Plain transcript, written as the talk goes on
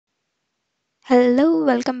Hello,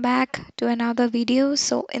 welcome back to another video.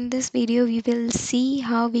 So in this video, we will see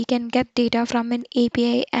how we can get data from an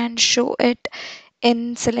API and show it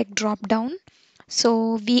in select dropdown.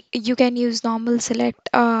 So you can use normal select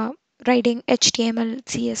writing HTML,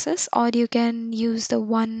 CSS, or you can use the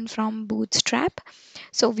one from Bootstrap.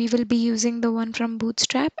 So we will be using the one from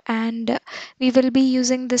Bootstrap, and we will be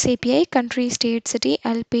using this API country, state, city.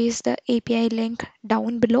 I'll paste the API link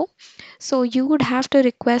down below. So you would have to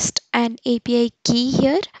request an API key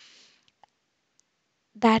here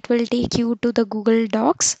that will take you to the Google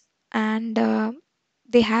Docs, and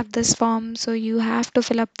they have this form. So you have to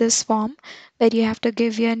fill up this form where you have to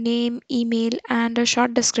give your name, email, and a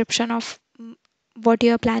short description of what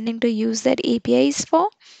you are planning to use that APIs for.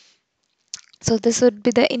 So this would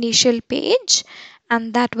be the initial page,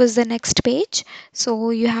 and that was the next page.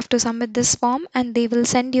 So you have to submit this form and they will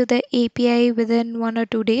send you the API within 1 or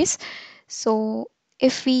 2 days. So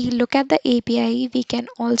if we look at the API, we can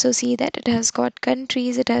also see that it has got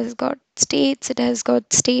countries, it has got states, it has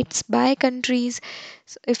got states by countries.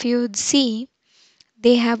 So if you would see,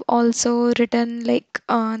 they have also written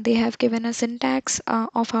they have given a syntax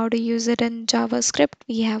of how to use it in JavaScript.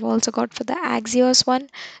 We have also got for the Axios one.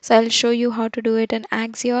 So I'll show you how to do it in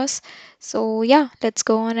Axios. So yeah, let's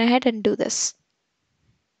go on ahead and do this.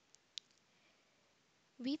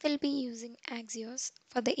 We will be using Axios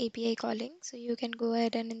for the API calling. So you can go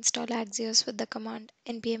ahead and install Axios with the command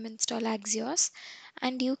npm install Axios.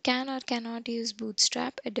 And you can or cannot use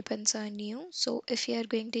Bootstrap. It depends on you. So if you are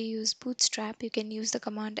going to use Bootstrap, you can use the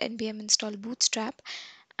command npm install Bootstrap.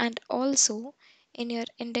 And also in your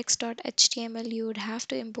index.html, you would have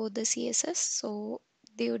to import the CSS. So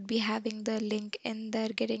they would be having the link in their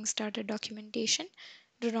getting started documentation.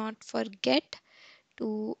 Do not forget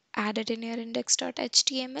to add it in your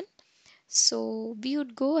index.html. So we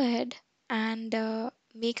would go ahead and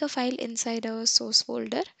make a file inside our source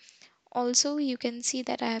folder. Also, you can see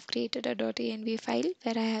that I have created a .env file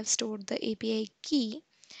where I have stored the API key.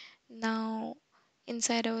 Now,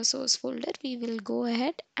 inside our source folder, we will go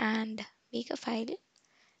ahead and make a file.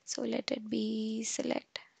 So let it be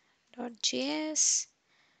select.js,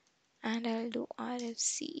 and I'll do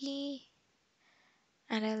rfce,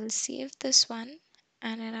 and I'll save this one.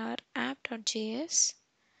 And in our app.js,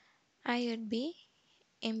 I would be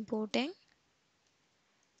importing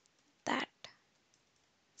that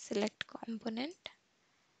select component,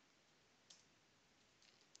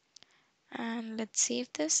 and let's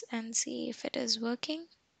save this and see if it is working.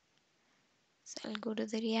 So I'll go to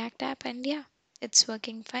the React app, and yeah, it's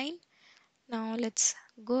working fine. Now let's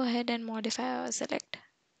go ahead and modify our select.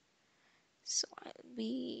 So I'll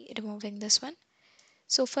be removing this one.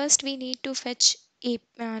 So first we need to fetch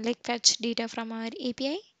fetch data from our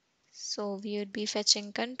API. So we would be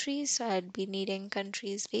fetching countries. So I'd be needing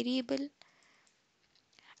countries variable,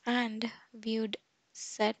 and we would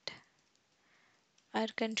set our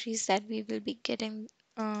countries that we will be getting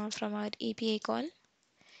from our API call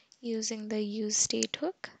using the use state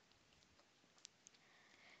hook.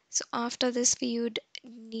 So after this, we would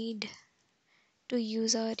need to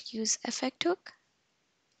use our use effect hook,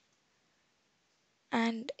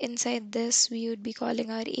 and inside this we would be calling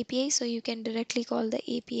our API. So you can directly call the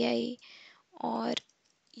API or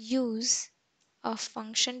use a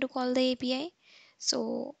function to call the API.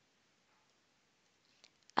 So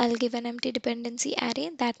I'll give an empty dependency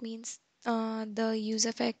array. That means the use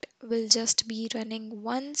effect will just be running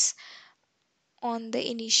once on the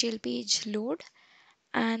initial page load.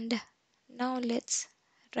 And now let's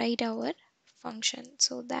write our function.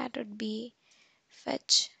 So that would be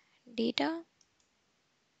fetch data,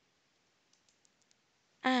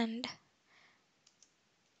 and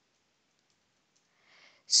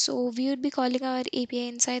so we would be calling our API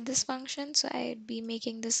inside this function. So I'd be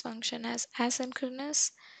making this function as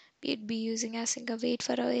asynchronous. We'd be using async await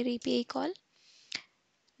for our API call.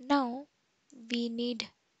 Now we need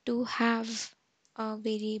to have a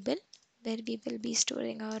variable where we will be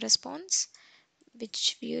storing our response,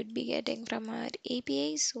 which we would be getting from our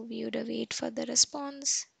API. So we would await for the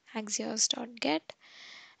response axios.get,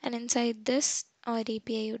 and inside this our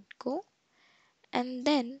API would go. And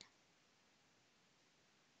then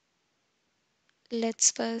let's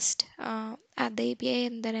first add the API,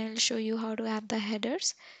 and then I'll show you how to add the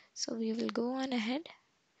headers. So we will go on ahead,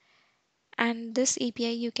 and this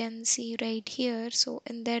API you can see right here. So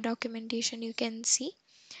in their documentation you can see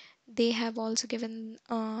they have also given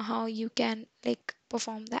how you can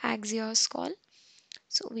perform the Axios call.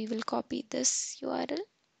 So we will copy this URL.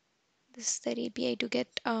 This is the API to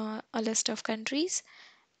get a list of countries,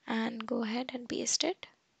 and go ahead and paste it.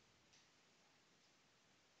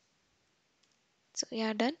 So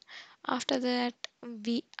yeah, done. After that,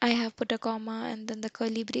 I have put a comma and then the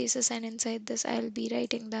curly braces, and inside this I'll be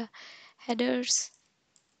writing the headers.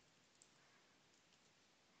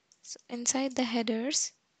 So inside the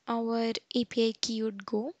headers, our API key would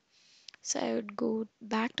go. So I would go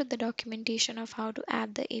back to the documentation of how to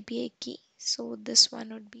add the API key. So this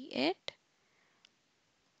one would be it.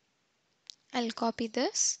 I'll copy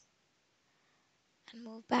this and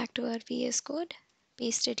move back to our VS Code,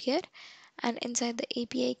 paste it here, and inside the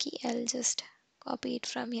API key, I'll just copy it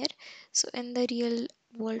from here. So in the real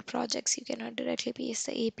world projects, you cannot directly paste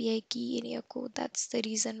the API key in your code. That's the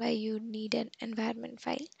reason why you need an environment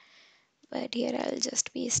file. But here I'll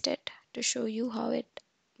just paste it to show you how it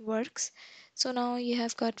works. So now you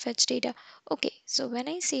have got fetch data. Okay, so when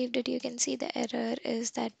I saved it, you can see the error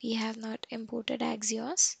is that we have not imported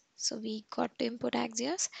Axios. So we got to import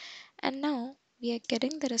Axios, and now we are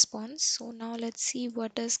getting the response. So now let's see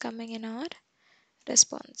what is coming in our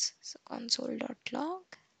response. So console.log,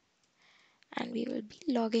 and we will be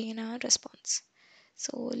logging in our response.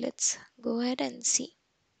 So let's go ahead and see.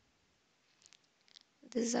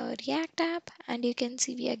 This is our React app, and you can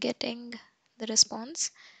see we are getting the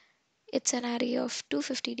response. It's an array of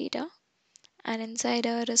 250 data, and inside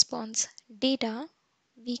our response data,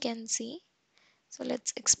 we can see. So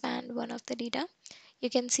let's expand one of the data. You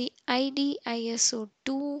can see ID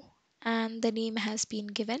ISO2 and the name has been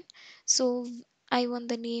given. So I want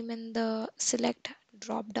the name in the select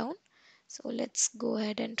drop down. So let's go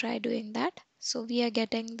ahead and try doing that. So we are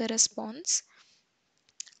getting the response,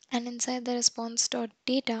 and inside the response dot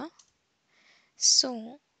data,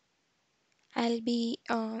 so I'll be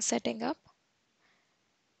setting up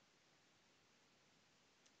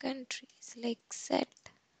countries, like set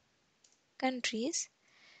countries.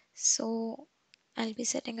 So I'll be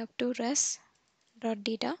setting up to res dot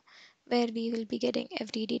data, where we will be getting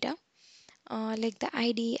every data, like the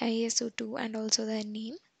ID, ISO2, and also the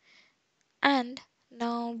name. And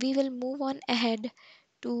now we will move on ahead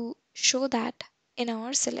to show that in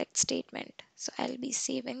our select statement. So I'll be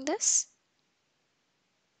saving this,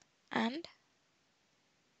 and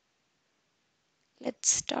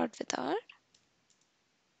let's start with our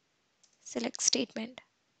select statement.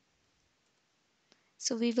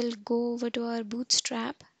 So we will go over to our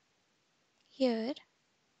Bootstrap here,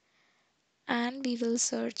 and we will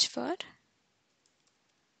search for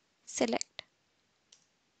select.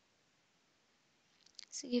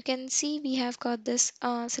 So you can see we have got this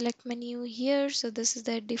select menu here. So this is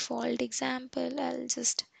the default example. I'll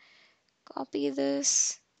just copy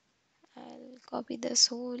this. I'll copy this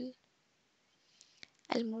whole.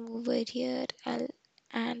 I'll move over here.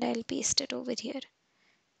 I'll paste it over here.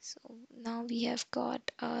 So now we have got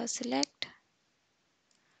a select.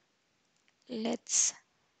 Let's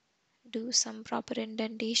do some proper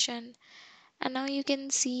indentation. And now you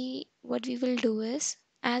can see what we will do is,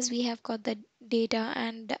 as we have got the data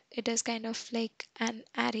and it is kind of like an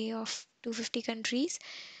array of 250 countries,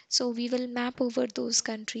 so we will map over those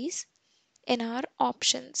countries in our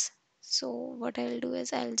options. So what I'll do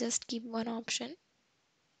is I'll just keep one option,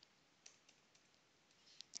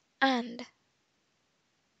 and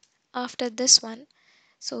after this one,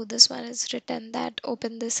 so this one is written that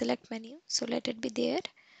open the select menu, so let it be there.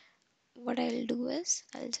 What I'll do is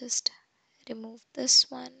I'll just remove this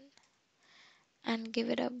one and give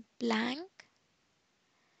it a blank,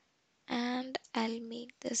 and I'll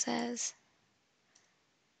make this as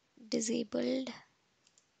disabled,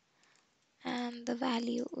 and the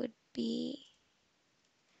value would be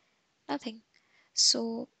nothing.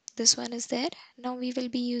 So this one is there. Now we will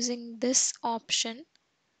be using this option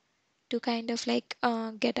to kind of like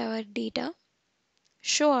get our data,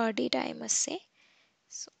 show our data, I must say.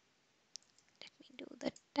 So let me do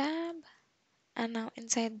the tab, and now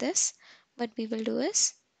inside this, what we will do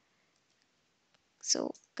is,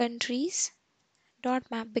 so countries dot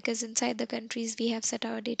map, because inside the countries we have set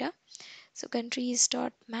our data. So countries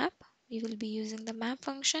dot map, we will be using the map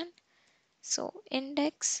function. So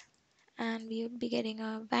index, and we would be getting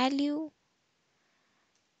a value,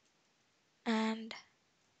 and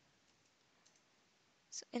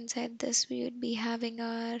so inside this we would be having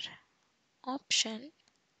our option.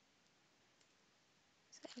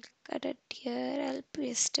 So I'll cut it here, I'll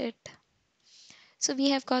paste it. So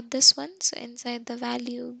we have got this one. So inside the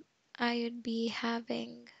value I would be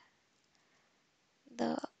having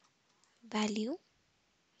the value,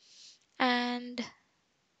 and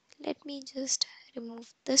let me just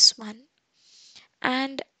remove this one.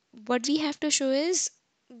 And what we have to show is,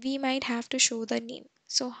 we might have to show the name.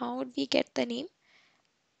 So how would we get the name?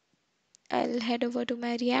 I'll head over to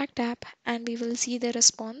my React app and we will see the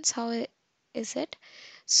response. How is it?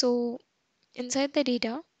 So inside the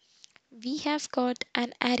data, we have got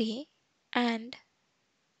an array and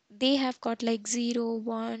they have got like 0,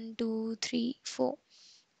 1, 2, 3, 4.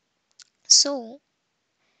 So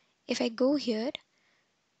if I go here,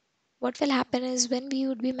 what will happen is when we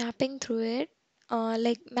would be mapping through it,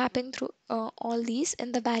 like mapping through all these,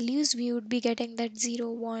 and the values we would be getting that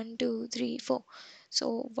 0, 1, 2, 3, 4.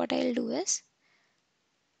 So what I'll do is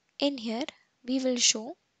in here we will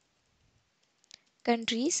show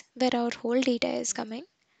countries where our whole data is coming,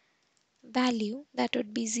 value that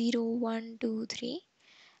would be 0, 1, 2, 3,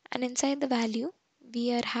 and inside the value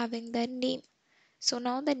we are having the name. So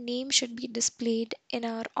now the name should be displayed in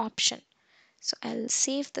our option. So I'll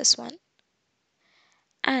save this one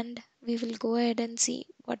and we will go ahead and see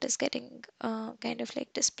what is getting kind of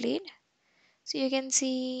like displayed. So you can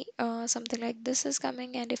see something like this is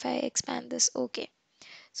coming, and if I expand this, okay,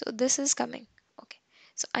 so this is coming. Okay,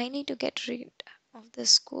 so I need to get rid of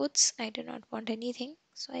this quotes. I do not want anything,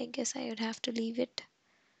 so I guess I would have to leave it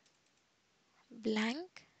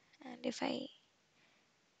blank. And if I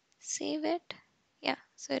save it, yeah,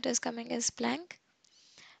 so it is coming as blank.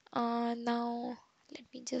 Now let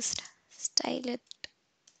me just style it,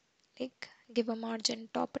 like give a margin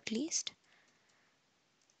top at least,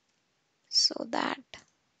 so that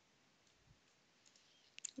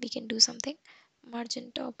we can do something.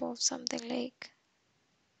 Margin top of something like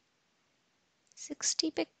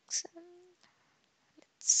 60 pixels.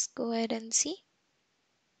 Let's go ahead and see.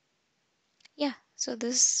 Yeah, so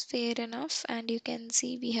this is fair enough, and you can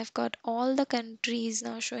see we have got all the countries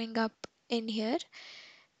now showing up in here.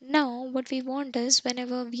 Now what we want is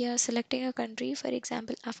whenever we are selecting a country, for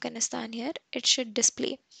example Afghanistan here, it should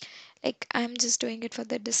display. Like I'm just doing it for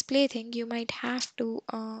the display thing. You might have to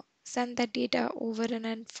send that data over in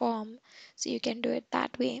a form, so you can do it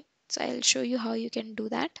that way. So I'll show you how you can do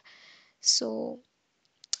that. So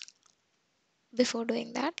before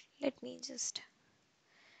doing that, let me just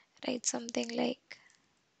write something like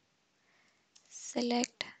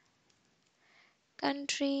select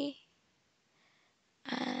country,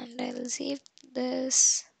 and I will save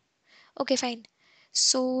this. Okay, fine.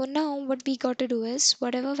 So now what we got to do is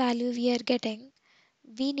whatever value we are getting,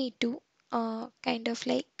 we need to kind of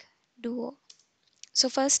like do. So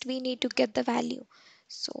first we need to get the value.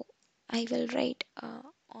 So I will write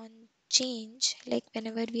on change, like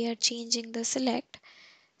whenever we are changing the select,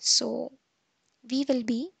 so we will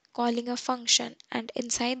be calling a function, and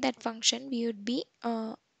inside that function we would be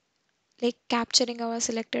like capturing our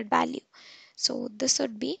selected value. So this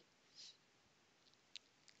would be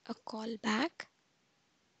a callback,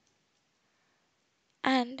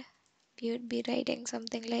 and we would be writing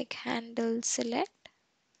something like handle select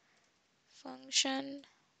function,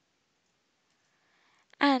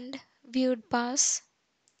 and we would pass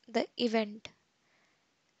the event.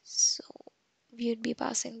 So we would be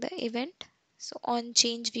passing the event. So on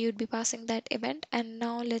change we would be passing that event, and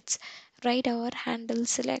now let's write our handle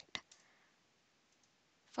select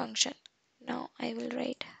function. Now I will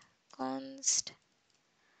write const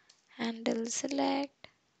handle select,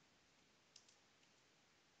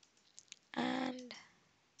 and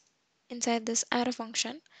inside this arrow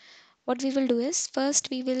function what we will do is first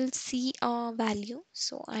we will see a value.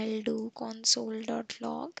 So I'll do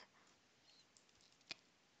console.log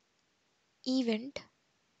event.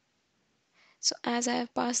 So as I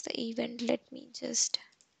have passed the event, let me just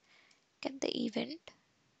get the event.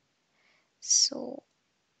 So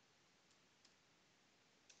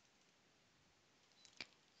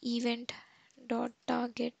event dot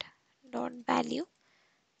target dot value.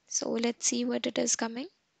 So let's see what it is coming.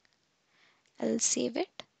 I'll save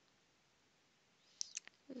it.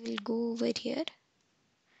 We'll go over here.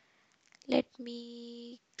 Let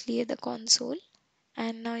me clear the console,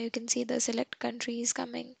 and now you can see the select country is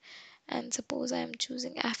coming, and suppose I am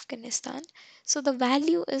choosing Afghanistan. So the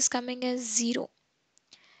value is coming as 0.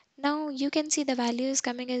 Now you can see the value is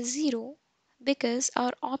coming as 0 because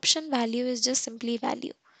our option value is just simply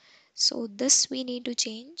value. So this we need to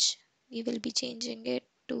change. We will be changing it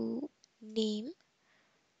to name.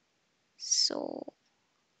 So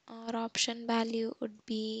our option value would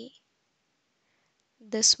be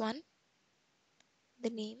this one, the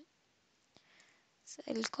name. So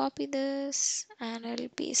I'll copy this and I'll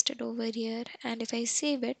paste it over here, and if I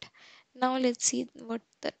save it, now let's see what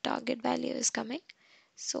the target value is coming.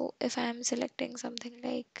 So if I am selecting something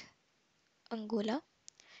like Angola,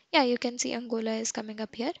 yeah, you can see Angola is coming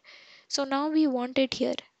up here. So now we want it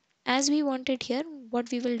here. As we want it here,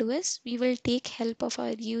 what we will do is we will take help of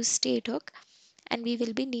our use state hook, and we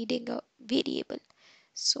will be needing a variable.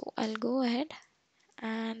 So I'll go ahead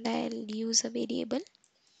and I'll use a variable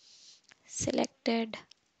selected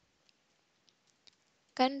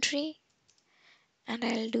country, and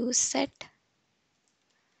I'll do set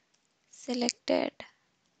selected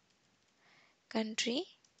country,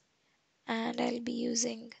 and I'll be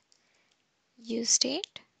using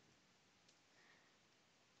uState.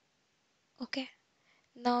 Okay,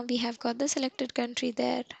 now we have got the selected country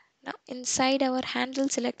there. Now inside our handle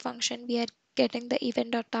select function, we are getting the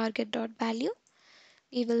event.target.value.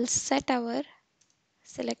 We will set our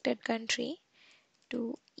selected country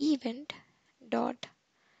to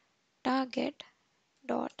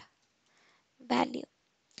event.target.value.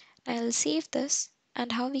 I'll save this,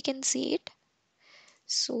 and how we can see it.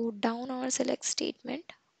 So down our select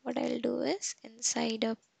statement, what I'll do is inside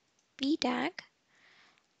a p tag,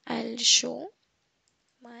 I'll show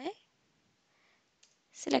my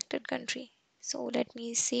selected country. So let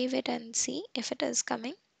me save it and see if it is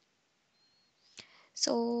coming.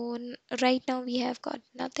 So right now we have got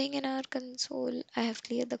nothing in our console. I have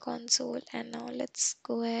cleared the console, and now let's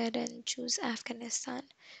go ahead and choose Afghanistan.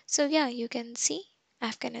 So yeah, you can see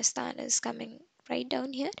Afghanistan is coming right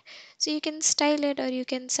down here. So you can style it, or you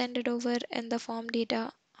can send it over in the form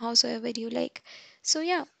data, howsoever you like. So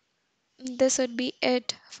yeah, this would be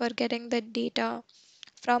it for getting the data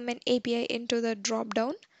from an API into the drop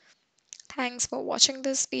down. Thanks for watching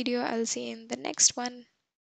this video. I'll see you in the next one.